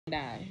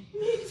Die.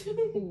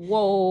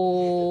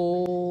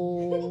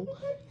 Whoa.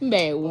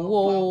 Man,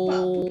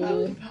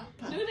 whoa. Do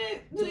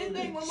that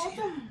thing one more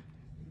time.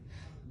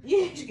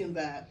 Yeah. Chicken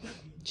vibe.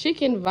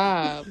 Chicken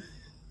vibe.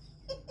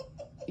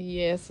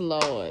 Yes,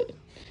 Lord.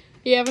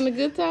 You having a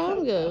good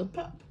time? Good.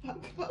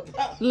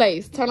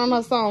 Lace, turn on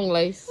her song,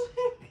 Lace.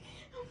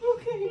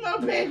 Okay, my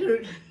back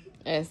hurt.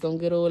 That's some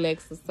good old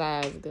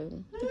exercise,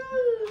 good.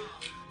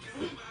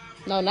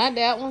 No, not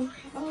that one.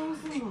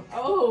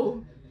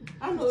 Oh.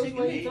 I know what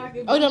you're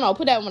talking about. Oh, no,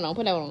 put that one on.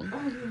 Put that one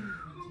on.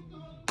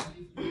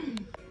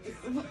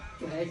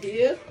 Right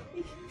here.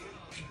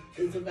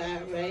 It's a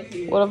vibe right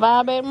here. What a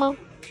vibe at, Mom?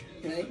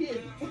 Right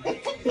here.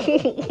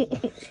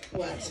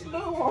 Watch.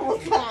 No, one more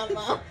time,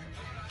 Mom.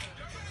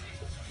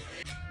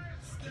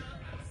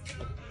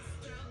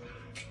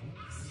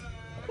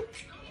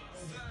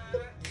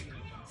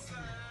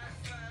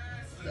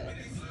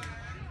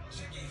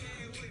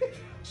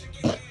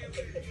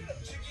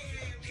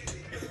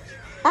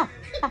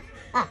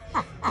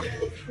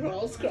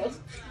 Cross.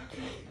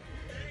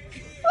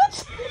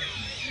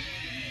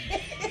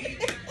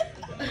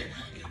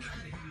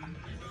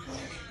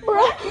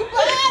 Rocky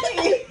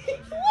Body.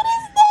 What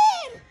is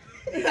that?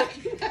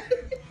 Rocky Body.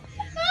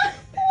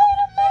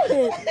 Wait a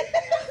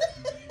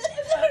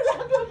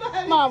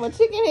minute. Mama,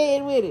 chicken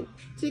head with it.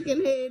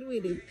 Chicken head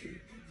with it.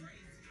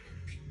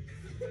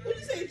 What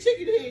you say,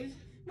 chicken head?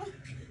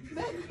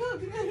 Back up.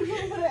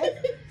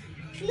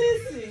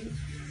 Listen.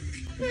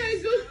 There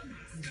you go.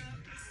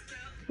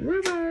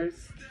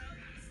 Reverse.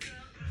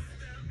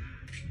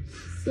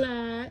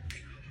 Slide.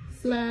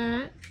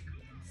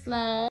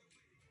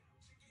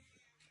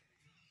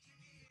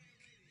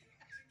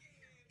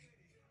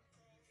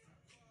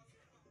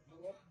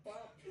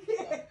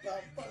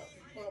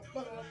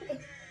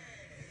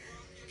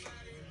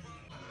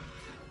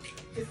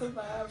 It's a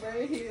vibe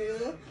right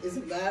here. It's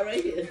a vibe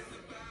right here.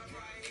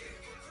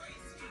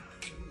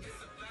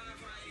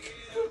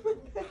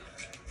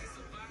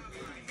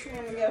 I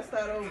gotta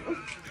start over.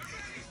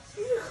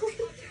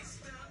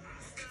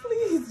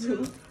 Please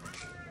do.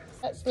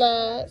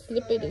 Slide.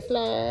 Slippity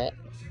slide.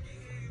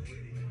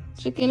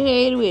 Chicken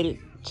head with it.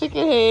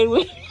 Chicken head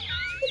with it.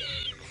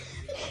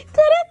 Cause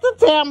that's the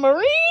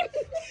tambourine.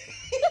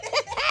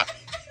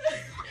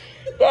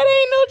 That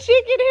ain't no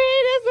chicken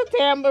head. That's a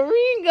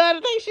tambourine. God, I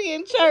think she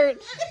in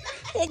church.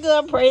 That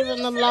girl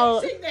praising the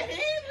Lord. Shake the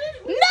hand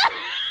with it. No.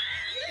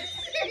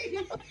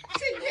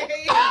 Shake the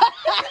hand.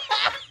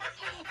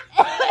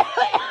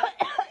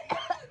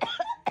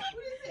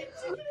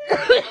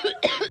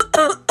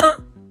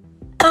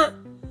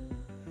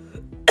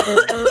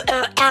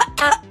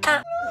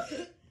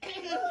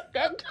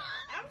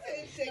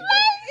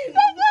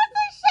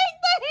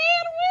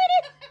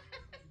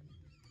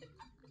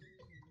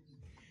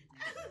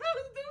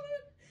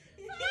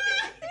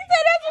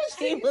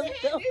 She was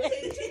doing.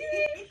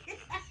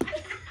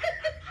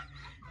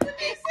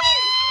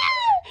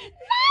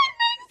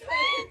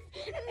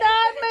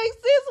 That makes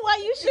sense why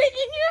you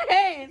shaking your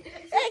hand.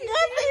 That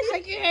girl said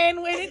shake your hand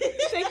with it.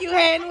 Shake your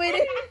hand with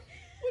it.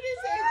 What they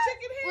say?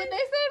 Chicken hand? What they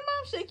said,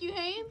 Mom? Shake your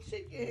hand.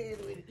 Shake your hand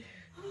with it.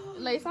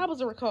 Lace, I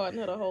was recording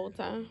her the whole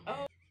time.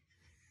 Oh.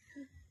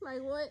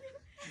 Like what?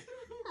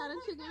 How the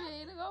chicken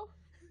head go?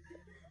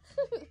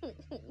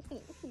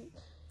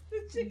 The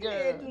chicken Girl,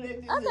 head do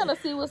that. I gotta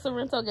see what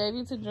Sorrento gave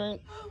you to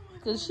drink.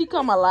 Cause she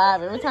come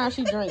alive every time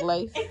she drink,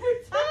 Lace.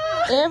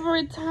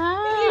 Every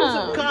time. Give me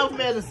some cough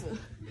medicine.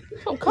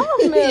 Some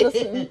cough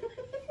medicine.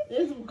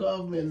 There's some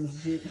cough medicine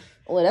shit.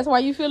 Well, that's why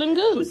you feeling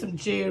good. Put some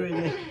cherry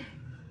in there.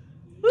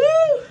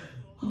 Woo!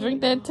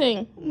 Drink that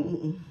thing.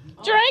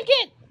 Drink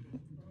it.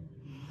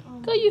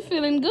 Cause you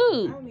feeling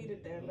good. I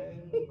needed that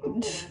later. Oh my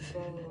God.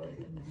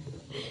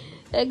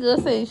 That girl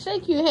said,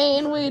 shake your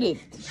hand with it.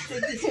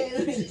 Shake your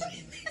hand with it.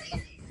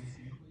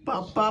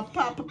 Pop, pop,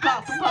 pop, pop,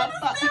 pop, pop, pop.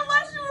 What she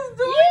was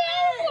doing?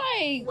 Yeah,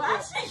 like, Why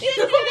she they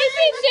said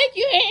shake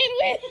your hand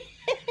with it.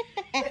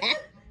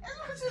 That's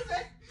what she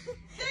said.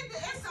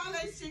 That's all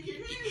that shake your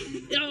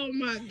hand. Oh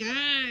my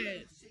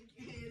God. Shake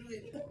your hand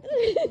with it.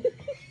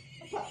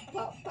 Pop,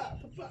 pop, pop, pop,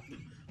 pop.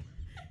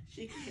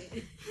 Shake your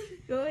hand.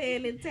 Go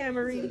ahead and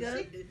tambourine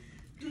go.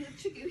 Do the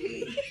chicken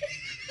head.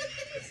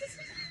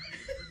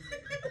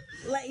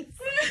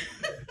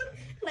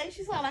 Like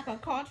she sound like a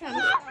car trying to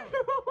stop.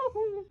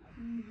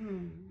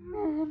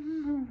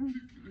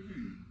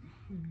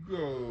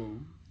 Go.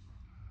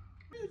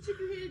 Where the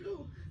chicken head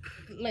go?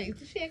 Like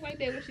she act like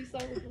that when she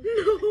sold.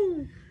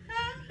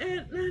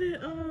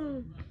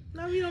 No.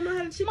 No, you don't know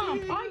how the chicken Mom,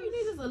 head all you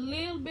need is a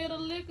little bit of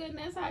liquor and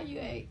that's how you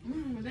ate.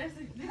 That's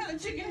how the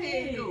chicken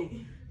head go.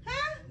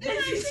 Huh? That's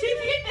how the chicken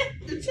head.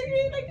 The chicken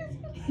head like this?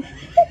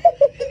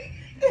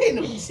 There ain't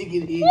no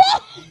chicken head.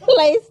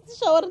 Lace,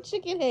 show her the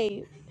chicken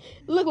head.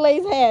 Look,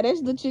 Lace head.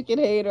 That's the chicken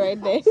head right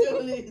there.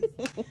 Sure is.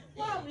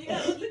 Mom, you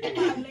gotta look at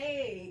my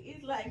leg.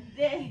 It's like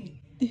that.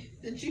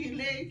 The chicken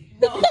leg?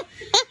 No.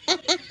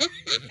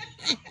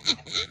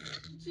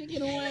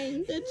 Chicken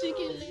wings. The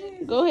chicken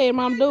leg. Go ahead,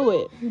 Mom. Do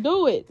it.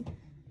 Do it.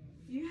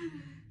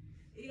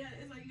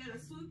 It's like you gotta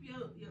swoop your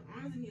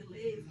arms and your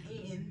legs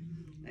in.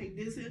 Like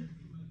this here.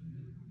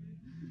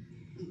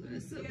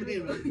 something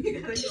ain't right.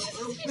 You gotta go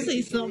up. You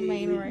see something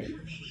ain't right.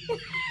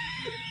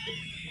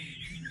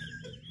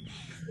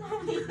 I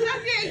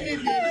can't get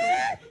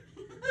this.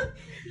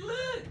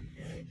 Look,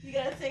 you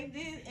gotta take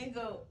this and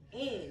go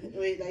in.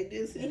 Wait, like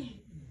this.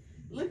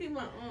 Look at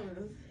my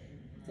arms.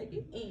 Take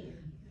it in.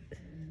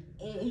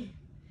 In.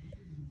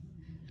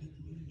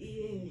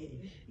 Yeah.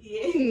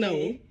 Yeah.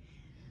 No.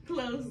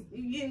 Close.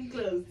 You're getting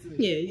close to it.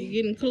 Yeah, you're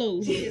getting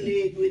close. Chicken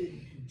leg with it.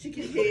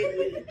 Chicken head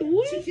with it.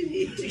 What? Chicken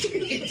head,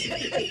 chicken head,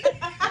 chicken head.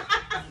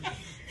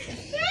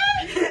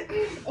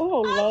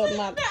 Oh, Lord, I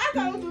my thought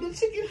it was with a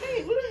chicken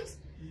head. What else?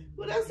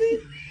 What else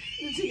is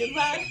the chicken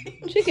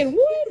vibe? chicken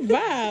what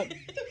vibe?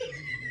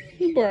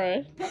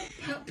 Bruh.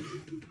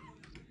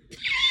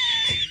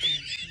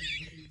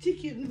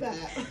 Chicken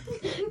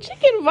vibe.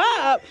 Chicken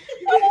vibe.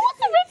 Oh, what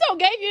Sorrento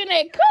gave you in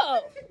that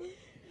cup?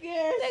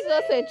 Yes. That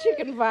girl said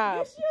chicken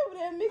vibe. She over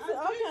there mixing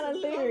all kind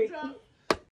of lyrics.